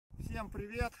Всем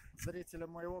привет, зрителям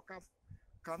моего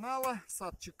канала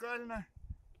Сад Чекально.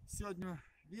 Сегодня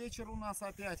вечер у нас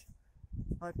опять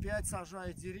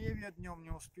сажаю деревья. Днем не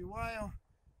успеваю,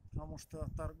 потому что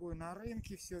торгую на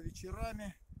рынке, все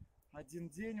вечерами. Один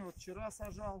день, вот вчера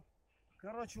сажал.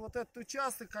 Короче, вот этот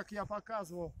участок, как я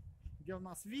показывал, где у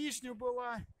нас вишня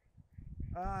была,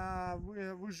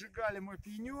 выжигали мы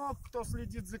пенек, кто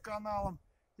следит за каналом.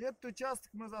 Этот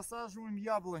участок мы засаживаем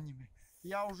яблонями.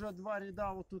 Я уже 2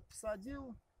 ряда вот тут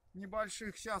посадил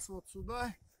небольших. Сейчас вот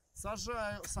сюда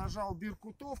сажал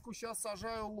беркутовку, сейчас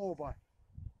сажаю лоба.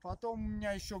 Потом у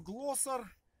меня еще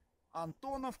глоссар,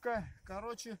 антоновка.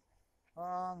 Короче,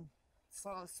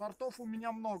 сортов у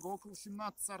меня много, около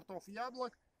 17 сортов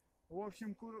яблок. В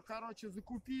общем, короче,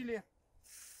 закупили.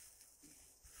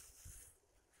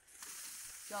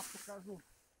 Сейчас покажу.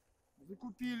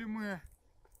 Закупили мы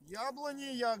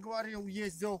яблони. Я говорил,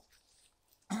 ездил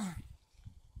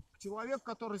человек,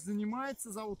 который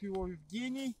занимается, зовут его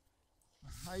Евгений.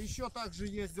 А еще также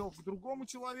ездил к другому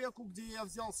человеку, где я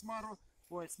взял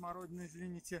смородину,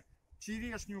 извините,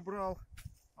 черешню брал.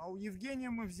 А у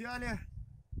Евгения мы взяли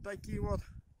такие вот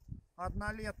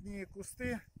однолетние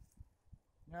кусты.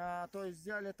 То есть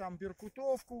взяли там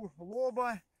беркутовку,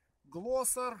 лоба,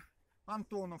 глоссар,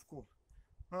 антоновку.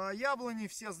 Яблони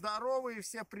все здоровые,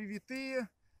 все привитые.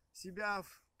 Себя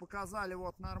показали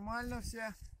вот нормально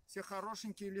все. Все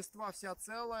хорошенькие, листва вся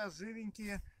целая,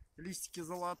 живенькие, листики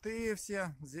золотые,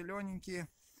 все зелененькие,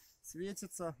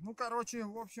 светятся. Ну, короче,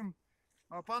 в общем,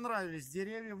 понравились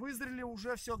деревья. Вызрели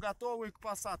уже, все готовые к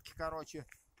посадке, короче.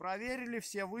 Проверили,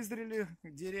 все вызрели.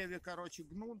 Деревья, короче,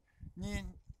 гнут.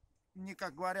 Не,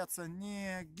 как говорятся,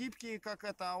 не гибкие, как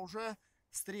это, а уже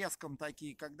с треском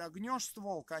такие. Когда гнешь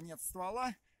ствол, конец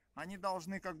ствола, они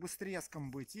должны как бы с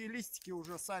треском быть. И листики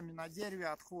уже сами на дереве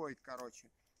отходят, короче.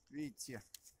 Видите?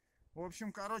 В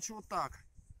общем, короче, вот так.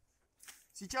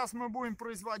 Сейчас мы будем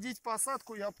производить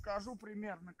посадку, я покажу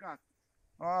примерно как.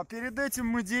 Перед этим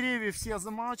мы деревья все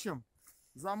замочим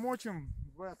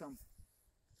в этом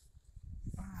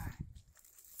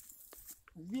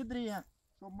в ведре,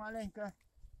 чтобы маленько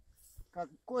как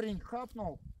корень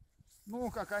хапнул. Ну,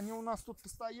 как они у нас тут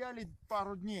постояли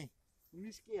пару дней в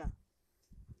мешке.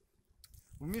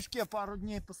 В мешке пару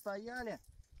дней постояли,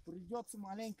 придется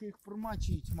маленько их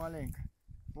промочить, маленько.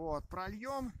 Вот,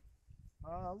 прольем.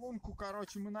 Лунку,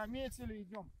 короче, мы наметили,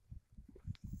 идем.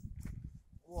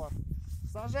 Вот.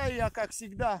 Сажаю я, как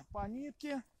всегда, по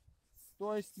нитке.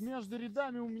 То есть между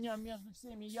рядами у меня, между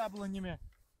всеми яблонями,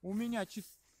 у меня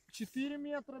 4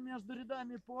 метра между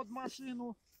рядами под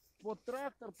машину, под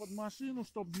трактор, под машину,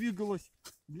 чтобы двигалось.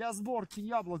 Для сборки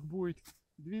яблок будет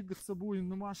двигаться, будем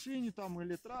на машине там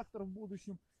или трактор в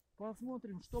будущем.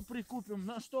 Посмотрим, что прикупим,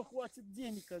 на что хватит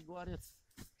денег, как говорится.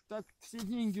 Так все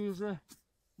деньги уже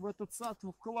в этот сад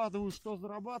вкладываю, что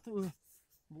зарабатываю,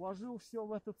 вложил все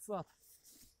в этот сад.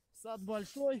 Сад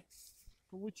большой,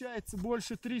 получается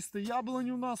больше 300 яблонь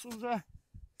у нас уже.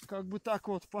 Как бы так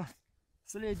вот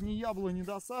последние яблони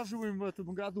досаживаем в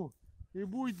этом году. И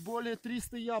будет более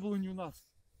 300 яблонь у нас.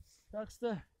 Так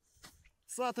что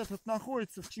сад этот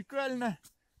находится в Чекально,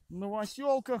 в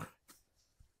Новоселках.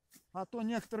 А то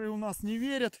некоторые у нас не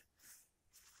верят.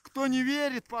 Кто не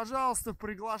верит, пожалуйста,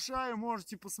 приглашаю.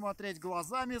 Можете посмотреть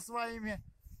глазами своими.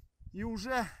 И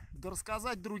уже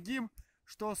рассказать другим,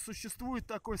 что существует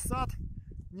такой сад.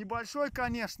 Небольшой,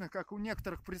 конечно, как у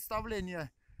некоторых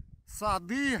представления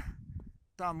сады.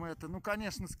 Там это, ну,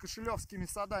 конечно, с кошелевскими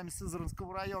садами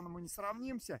Сызранского района мы не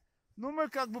сравнимся. Но мы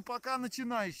как бы пока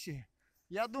начинающие.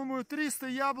 Я думаю, 300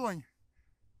 яблонь.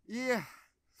 И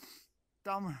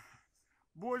там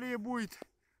более будет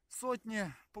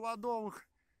сотни плодовых.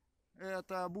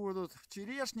 Это будут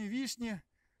черешни, вишни,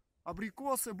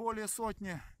 абрикосы более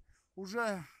сотни.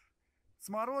 Уже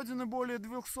смородины более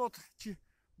 200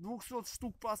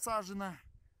 штук посажено.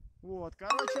 Вот,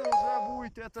 короче, уже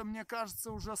будет, это, мне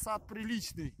кажется, уже сад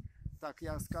приличный, так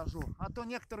я скажу. А то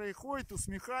некоторые ходят,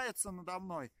 усмехаются надо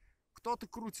мной. Кто-то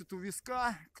крутит у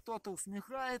виска, кто-то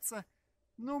усмехается.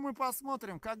 Ну, мы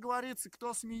посмотрим. Как говорится,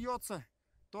 кто смеется,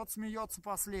 тот смеется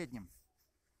последним.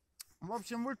 В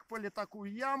общем, выкопали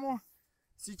такую яму.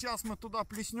 Сейчас мы туда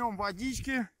плеснем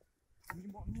водички.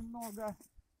 Немного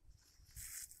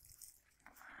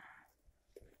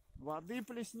воды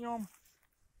плеснем.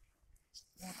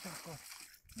 Вот так вот.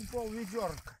 Ну,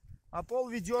 пол-ведерка. А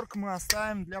пол-ведерка мы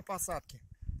оставим для посадки.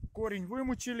 Корень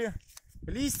вымочили.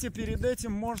 Листья перед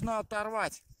этим можно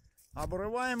оторвать.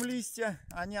 Обрываем листья.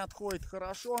 Они отходят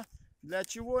хорошо. Для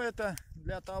чего это?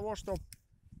 Для того, чтобы,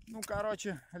 ну,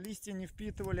 короче, листья не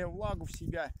впитывали влагу в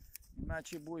себя.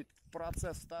 Иначе будет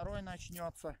процесс второй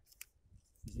начнется.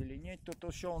 зеленеть. Тут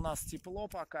еще у нас тепло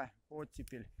пока,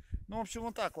 оттепель. Ну, в общем,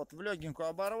 вот так вот в легенькую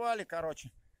оборвали,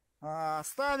 короче.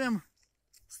 Ставим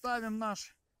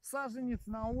наш саженец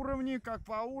на уровне, как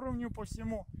по уровню, по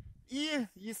всему. И,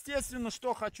 естественно,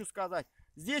 что хочу сказать.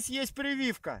 Здесь есть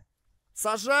прививка.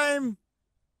 Сажаем.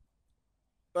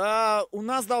 У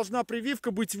нас должна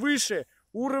прививка быть выше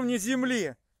уровня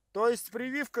земли. То есть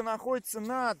прививка находится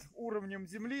над уровнем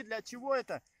земли. Для чего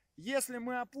это? Если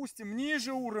мы опустим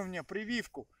ниже уровня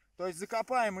прививку, то есть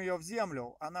закопаем ее в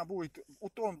землю, она будет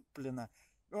утоплена,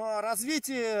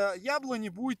 развитие яблони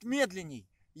будет медленней.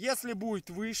 Если будет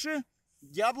выше,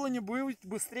 яблоня будет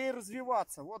быстрее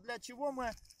развиваться. Вот для чего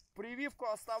мы прививку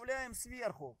оставляем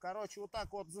сверху. Короче, вот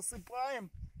так вот засыпаем.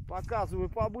 Показываю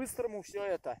по-быстрому все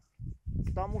это.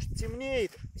 Потому что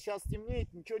темнеет. Сейчас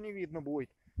темнеет, ничего не видно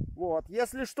будет. Вот.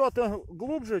 Если что-то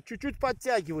глубже, чуть-чуть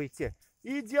подтягивайте.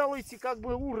 И делайте как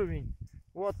бы уровень.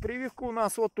 Вот, прививка у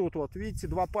нас вот тут вот. Видите,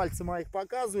 2 пальца моих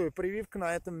показываю. Прививка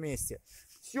на этом месте.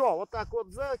 Все, вот так вот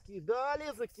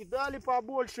закидали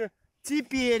побольше.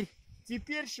 Теперь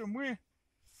же мы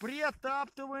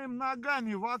притаптываем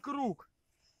ногами вокруг.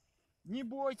 Не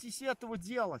бойтесь этого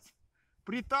делать.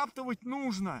 Притаптывать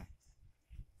нужно.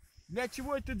 Для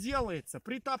чего это делается?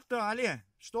 Притоптали,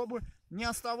 чтобы не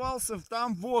оставался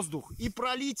там воздух. И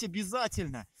пролить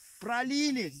обязательно.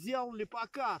 Пролили, сделали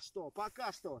пока что.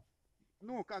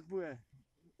 Ну, как бы,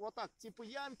 вот так, типа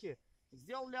ямки.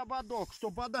 Сделали ободок,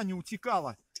 чтобы вода не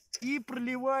утекала. И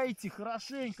проливаете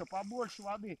хорошенько, побольше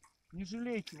воды. Не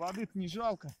жалейте, воды-то не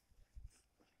жалко.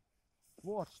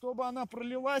 Вот, чтобы она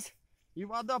пролилась и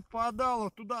вода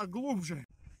попадала туда глубже.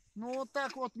 Ну, вот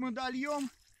так вот мы дольем.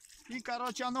 И,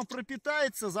 короче, оно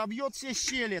пропитается, забьет все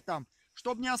щели там.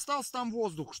 Чтобы не остался там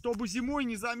воздух. Чтобы зимой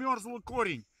не замерзло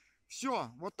корень.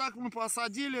 Все, вот так мы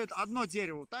посадили одно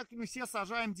дерево. Так мы все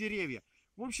сажаем деревья.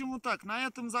 В общем, вот так. На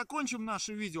этом закончим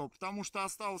наше видео. Потому что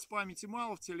осталось памяти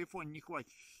мало, в телефоне не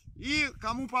хватит. И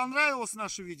кому понравилось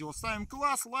наше видео, ставим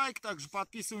класс, лайк. Также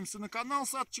подписываемся на канал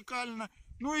Сад Чекалина.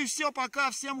 Ну и все,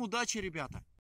 пока. Всем удачи, ребята.